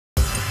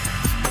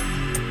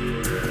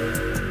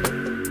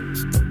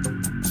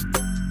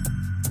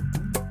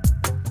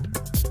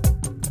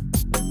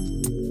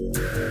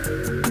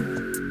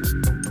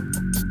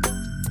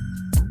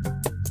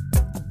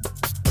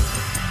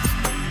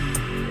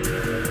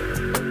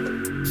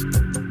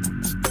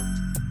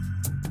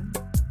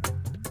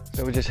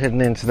So we're just heading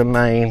into the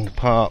main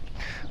part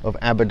of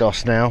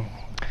Abydos now.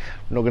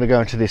 We're not going to go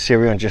into the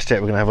Assyrian just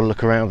yet, we're going to have a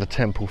look around the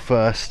temple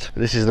first.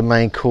 This is the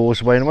main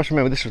causeway, and I must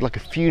remember this was like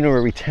a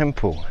funerary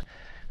temple.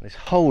 This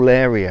whole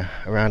area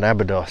around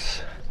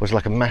Abydos was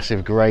like a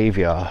massive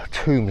graveyard,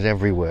 tombs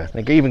everywhere.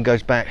 And it even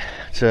goes back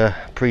to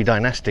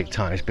pre-dynastic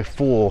times,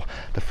 before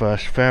the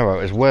first pharaoh,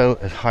 as well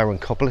as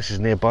Reincarnation is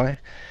nearby,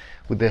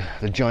 with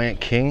the giant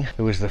king,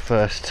 who was the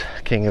first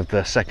king of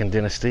the second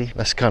dynasty.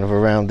 That's kind of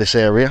around this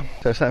area.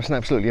 So that's an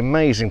absolutely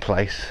amazing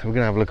place. We're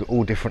going to have a look at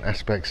all different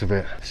aspects of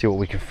it, see what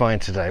we can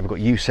find today. We've got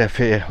Youssef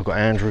here, we've got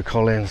Andrew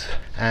Collins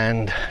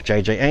and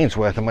JJ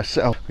Ainsworth and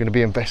myself. We're going to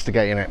be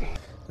investigating it.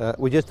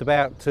 We're just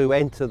about to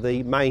enter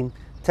the main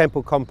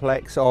temple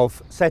complex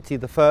of Seti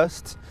I,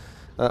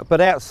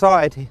 but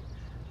outside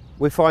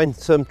we find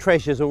some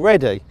treasures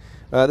already.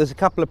 There's a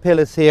couple of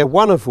pillars here,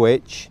 one of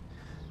which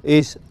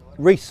is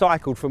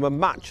recycled from a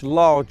much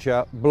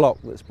larger block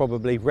that's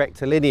probably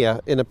rectilinear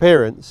in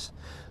appearance,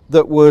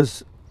 that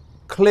was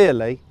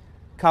clearly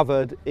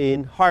covered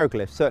in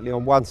hieroglyphs, certainly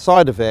on one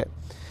side of it,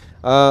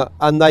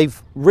 and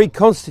they've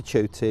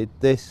reconstituted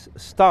this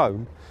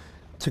stone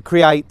to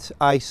create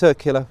a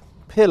circular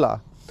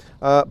pillar.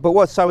 But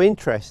what's so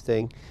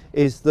interesting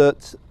is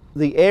that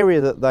the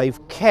area that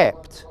they've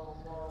kept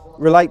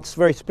relates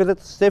very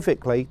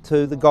specifically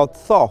to the god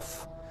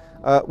Thoth,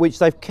 which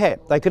they've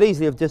kept. They could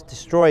easily have just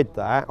destroyed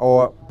that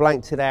or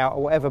blanked it out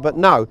or whatever, but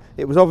no,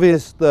 it was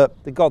obvious that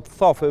the god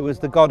Thoth, who was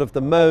the god of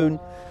the moon,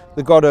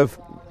 the god of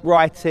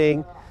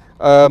writing,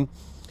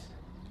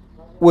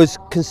 was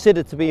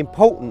considered to be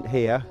important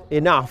here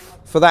enough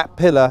for that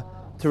pillar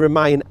to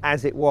remain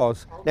as it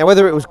was. Now,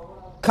 whether it was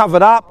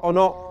covered up or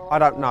not, I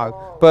don't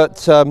know, but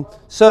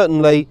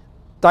certainly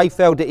they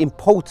felt it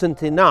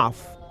important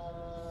enough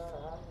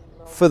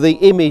for the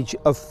image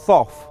of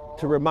Thoth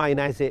to remain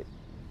as it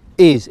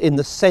is in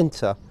the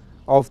centre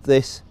of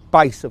this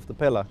base of the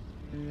pillar.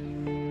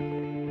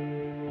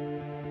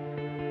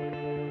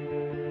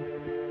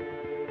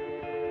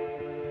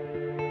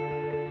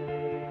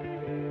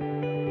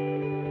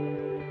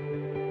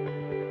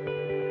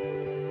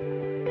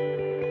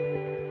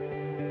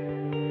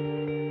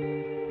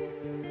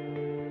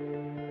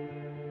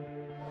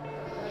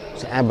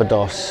 So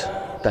Abydos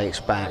dates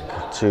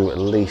back to at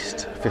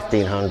least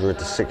 1500 to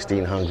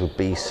 1600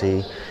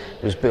 BC.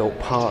 It was built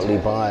partly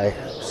by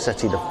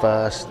Seti I,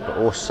 but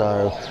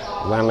also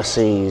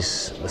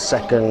Ramesses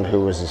II,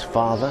 who was his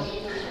father.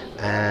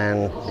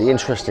 And the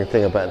interesting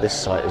thing about this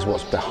site is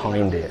what's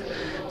behind it.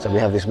 So we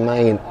have this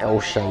main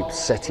L-shaped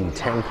Seti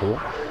temple,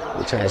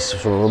 which has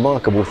some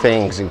remarkable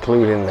things,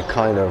 including the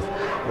kind of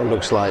what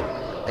looks like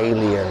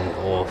alien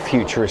or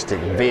futuristic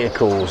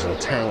vehicles and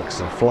tanks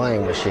and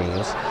flying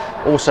machines.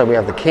 Also, we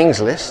have the King's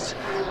List,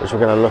 which we're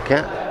going to look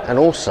at, and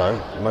also,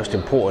 most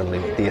importantly,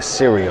 the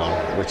Assyrian,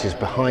 which is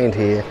behind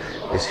here,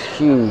 this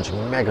huge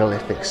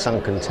megalithic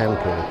sunken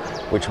temple,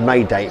 which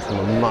may date from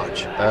a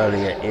much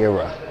earlier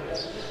era.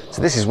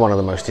 So this is one of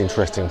the most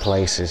interesting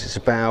places. It's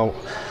about,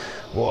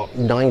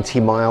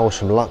 90 miles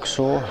from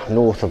Luxor.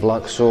 North of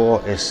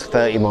Luxor is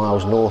 30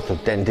 miles north of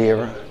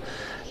Dendera,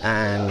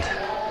 and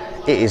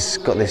it has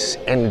got this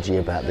energy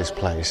about this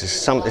place.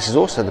 This is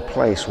also the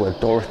place where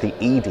Dorothy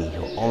Eady,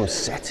 or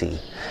Seti,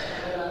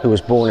 who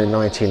was born in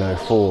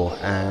 1904,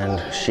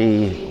 and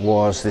she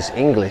was this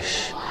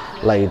English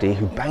lady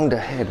who banged her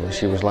head when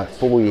she was like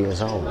 4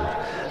 years old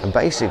and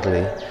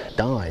basically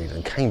died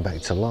and came back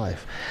to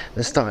life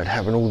and started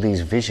having all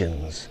these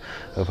visions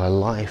of her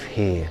life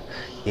here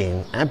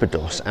in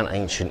Abydos and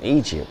ancient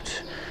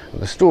Egypt.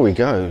 And the story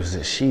goes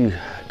that she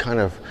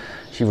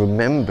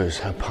remembers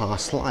her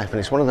past life, and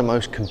it's one of the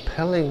most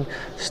compelling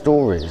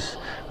stories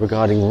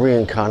regarding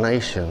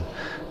reincarnation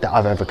that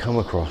I've ever come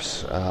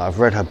across. I've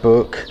read her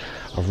book,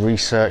 I've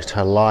researched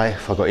her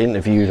life, I got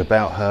interviewed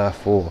about her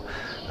for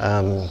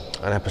an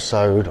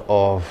episode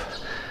of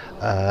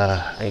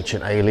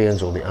Ancient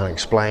Aliens or the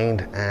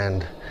Unexplained,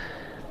 and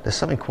there's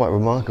something quite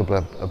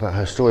remarkable about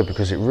her story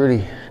because it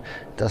really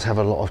does have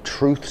a lot of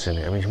truths in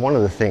it. I mean, one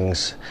of the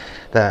things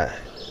that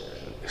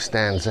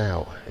stands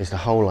out is the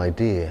whole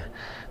idea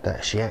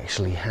that she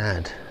actually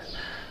had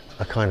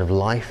a kind of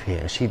life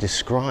here. She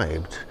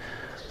described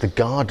the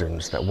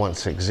gardens that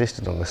once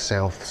existed on the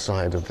south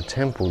side of the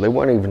temple. They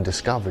weren't even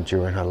discovered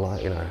during her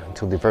life,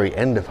 until the very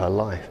end of her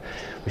life.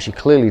 But she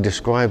clearly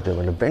described them,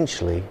 and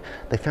eventually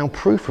they found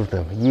proof of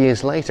them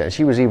years later. And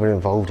she was even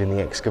involved in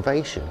the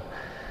excavation.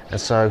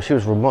 And so she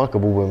was a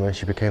remarkable woman.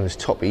 She became this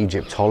top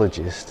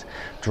Egyptologist,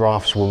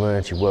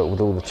 draftswoman. She worked with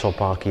all the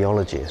top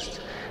archaeologists.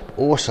 But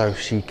also,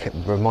 she kept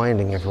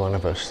reminding everyone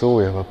of her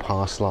story of her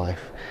past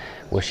life,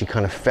 where she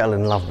kind of fell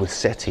in love with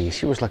Seti.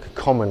 She was like a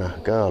commoner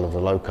girl of the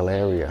local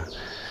area.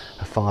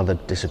 Her father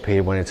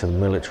disappeared, went into the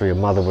military. Her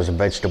mother was a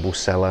vegetable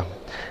seller,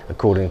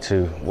 according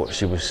to what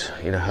she was,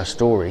 her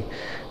story.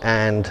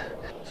 And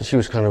so she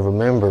was kind of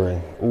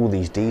remembering all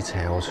these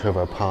details of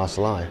her past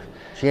life.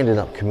 She ended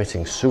up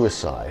committing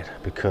suicide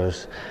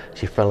because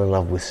she fell in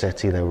love with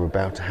Seti. They were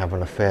about to have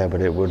an affair,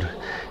 but it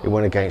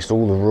went against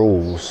all the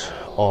rules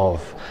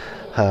of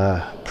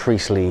her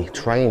priestly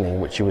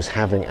training which she was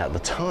having at the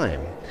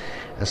time.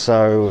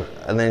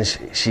 And then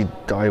she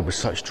died with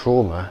such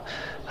trauma.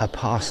 Her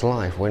past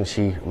life, when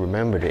she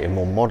remembered it in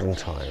more modern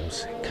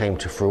times, came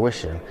to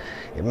fruition.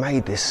 It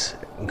made this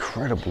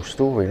incredible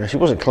story. Now, she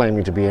wasn't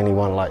claiming to be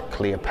anyone like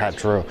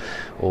Cleopatra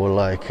or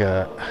like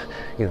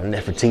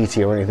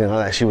Nefertiti or anything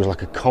like that. She was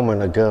like a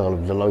commoner girl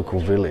of the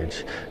local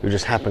village who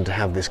just happened to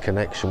have this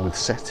connection with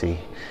Seti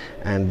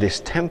and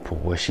this temple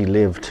where she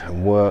lived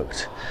and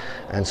worked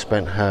and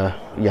spent her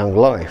young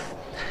life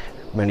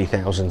many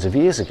thousands of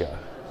years ago.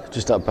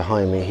 Just up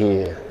behind me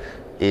here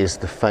is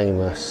the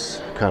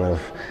famous kind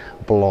of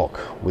block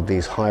with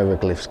these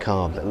hieroglyphs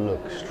carved that look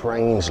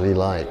strangely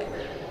like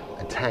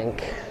a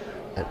tank,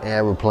 an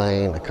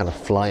aeroplane, a kind of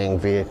flying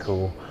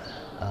vehicle,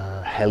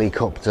 a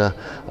helicopter,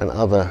 and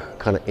other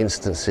kind of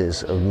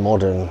instances of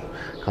modern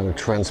kind of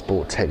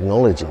transport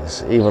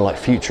technologies, even like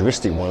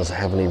futuristic ones that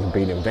haven't even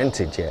been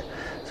invented yet.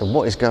 So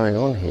what is going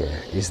on here?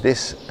 Is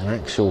this an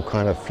actual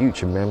kind of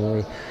future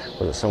memory?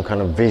 Was it some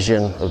kind of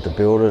vision of the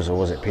builders, or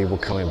was it people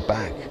coming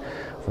back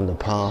from the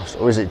past?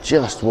 Or is it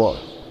just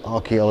what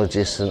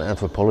archaeologists and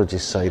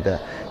anthropologists say,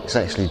 that it's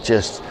actually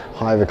just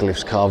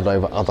hieroglyphs carved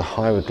over other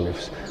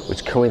hieroglyphs,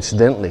 which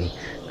coincidentally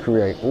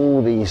create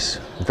all these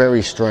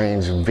very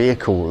strange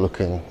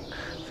vehicle-looking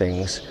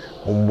things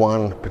on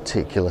one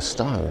particular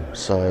stone?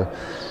 So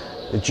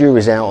the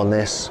jury's out on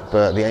this,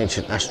 but the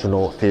ancient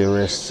astronaut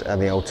theorists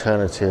and the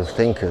alternative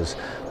thinkers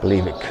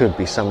believe it could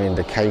be some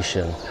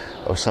indication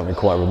of something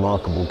quite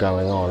remarkable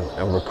going on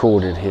and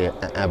recorded here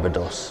at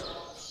Abydos.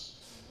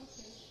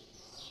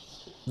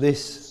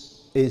 This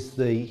is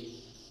the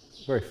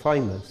very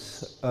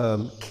famous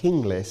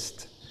king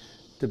list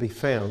to be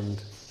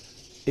found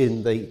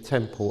in the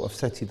temple of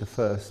Seti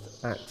I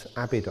at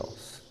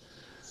Abydos.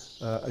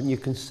 And you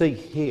can see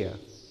here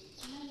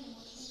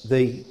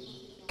the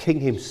king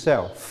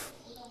himself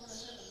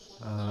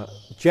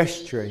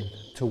gesturing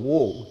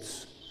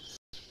towards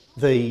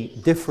the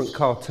different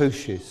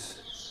cartouches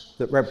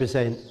that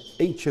represent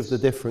each of the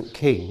different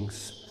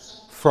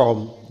kings,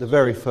 from the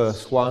very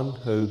first one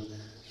who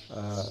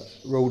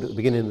ruled at the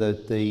beginning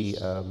of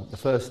the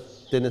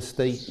first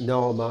dynasty,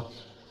 Nama,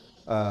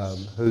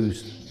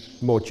 who's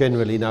more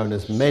generally known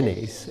as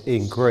Menes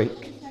in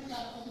Greek,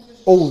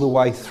 all the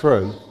way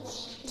through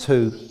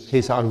to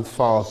his own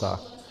father.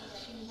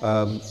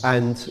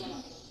 And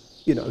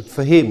you know,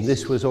 for him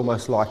this was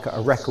almost like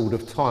a record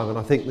of time, and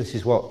I think this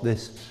is what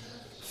this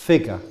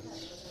figure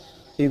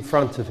in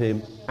front of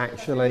him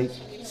actually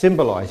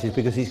symbolises,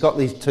 because he's got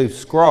these two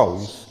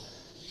scrolls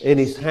in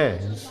his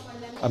hands,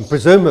 and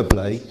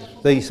presumably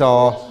these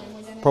are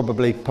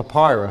probably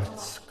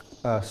papyrus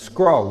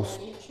scrolls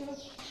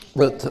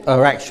that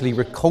are actually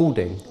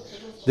recording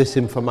this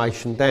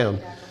information down.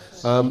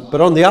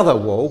 But on the other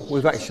wall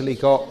we've actually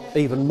got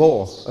even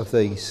more of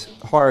these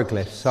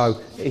hieroglyphs,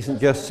 so it isn't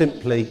just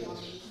simply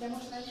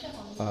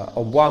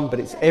on one, but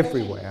it's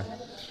everywhere.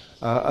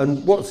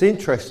 And what's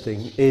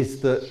interesting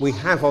is that we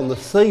have on the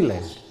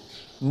ceiling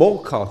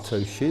more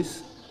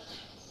cartouches,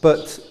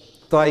 but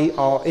they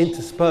are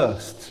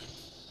interspersed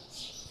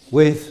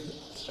with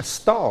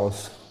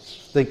stars,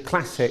 the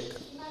classic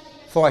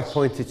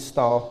five-pointed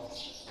star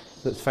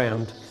that's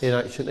found in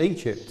ancient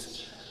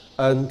Egypt.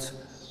 And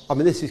I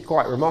mean, this is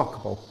quite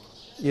remarkable,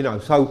 you know.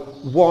 So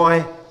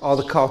why are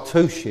the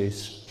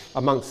cartouches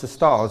amongst the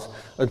stars?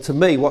 And to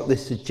me what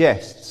this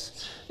suggests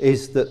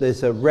is that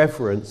there's a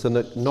reverence and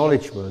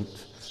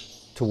acknowledgement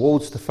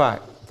towards the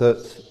fact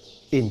that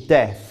in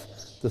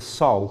death the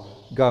soul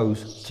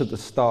goes to the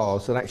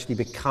stars and actually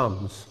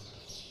becomes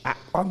at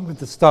one with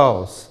the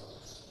stars.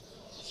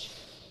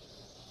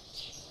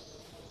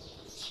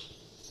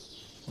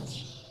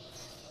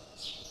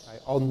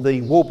 On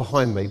the wall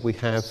behind me we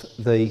have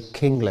the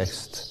king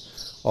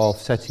list of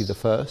Seti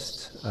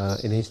I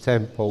in his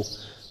temple,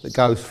 that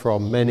goes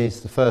from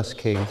Menes, the first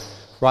king,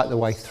 right the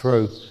way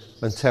through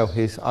until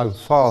his own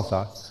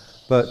father.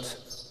 But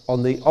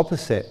on the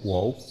opposite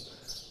wall,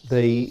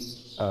 the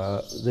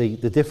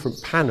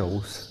different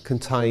panels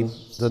contain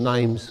the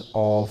names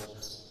of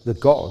the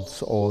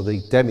gods or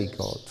the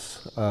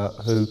demigods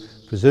who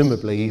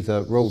presumably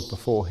either ruled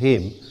before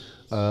him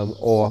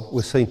or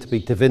were seen to be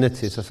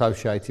divinities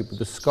associated with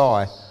the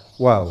sky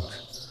world.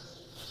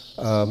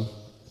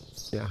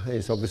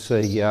 Here's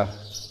obviously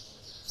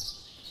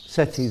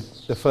Seti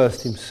I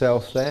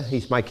himself there.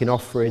 He's making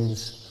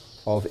offerings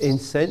of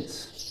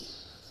incense,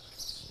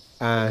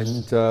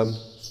 and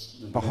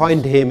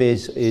behind him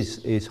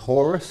is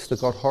Horus, the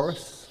god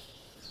Horus,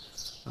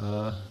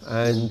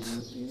 and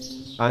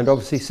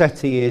obviously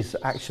Seti is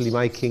actually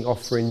making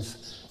offerings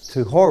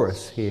to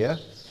Horus here,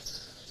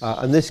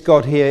 and this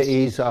god here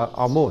is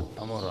Amun.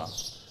 Amun-Ra.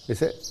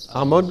 Is it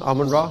Amun?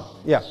 Amun-Ra?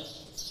 Yeah,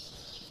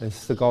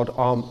 it's the god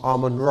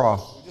Amun-Ra.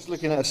 Just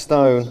looking at a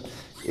stone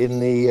in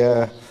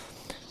the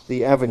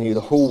avenue,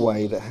 the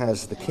hallway that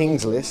has the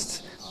king's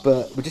list.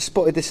 But we just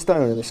spotted this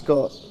stone and it's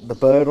got the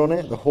bird on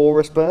it, the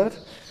Horus bird,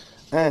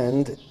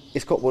 and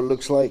it's got what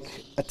looks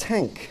like a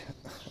tank,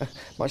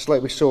 much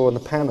like we saw on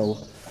the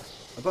panel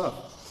above.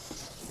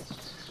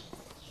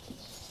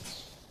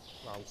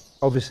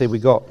 Obviously we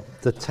got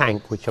the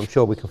tank, which I'm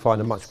sure we can find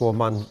a much more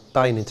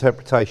mundane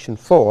interpretation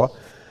for,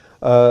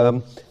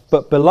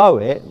 but below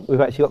it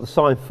we've actually got the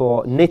sign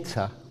for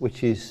Nitta,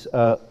 which is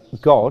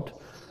God,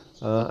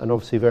 and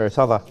obviously various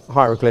other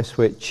hieroglyphs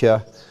which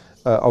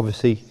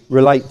obviously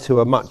relate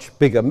to a much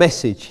bigger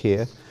message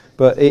here,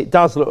 but it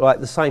does look like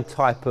the same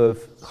type of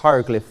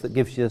hieroglyph that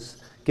gives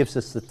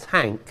us the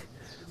tank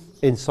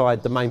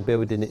inside the main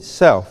building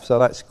itself, so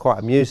that's quite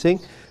amusing.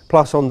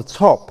 Plus on the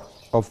top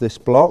of this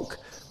block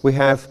we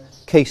have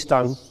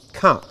keystone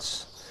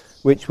cuts,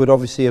 which would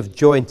obviously have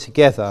joined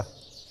together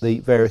the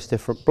various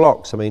different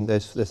blocks. I mean,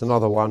 there's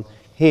another one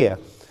here.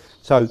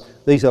 So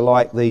these are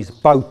like these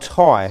bow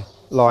tie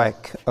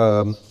like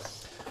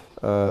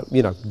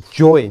you know,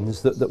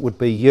 joins that would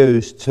be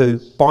used to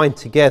bind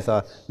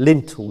together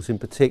lintels in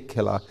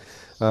particular.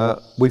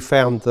 We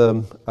found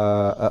them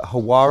at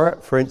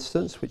Hawara, for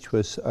instance, which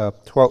was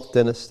 12th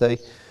dynasty,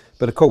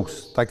 but of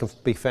course they can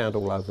be found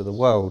all over the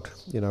world.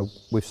 You know,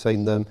 we've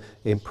seen them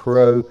in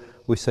Peru,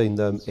 we've seen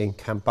them in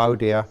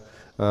Cambodia,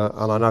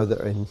 and I know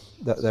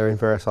that they're in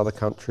various other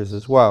countries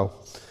as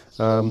well.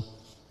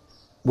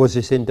 Was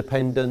this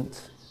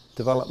independent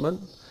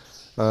development,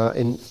 or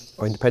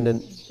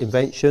independent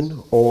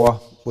invention, or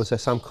was there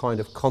some kind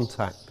of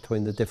contact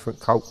between the different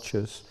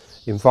cultures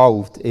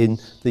involved in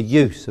the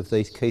use of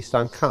these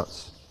keystone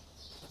cuts?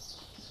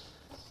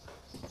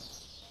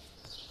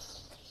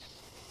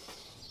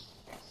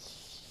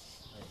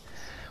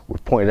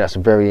 We've pointed out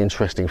some very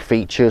interesting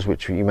features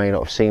which you may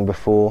not have seen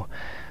before,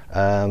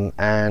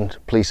 and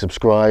please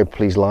subscribe,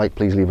 please like,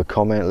 please leave a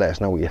comment, let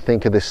us know what you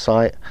think of this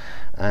site,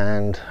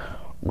 and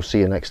we'll see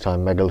you next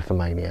time,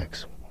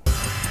 Megalithomaniacs.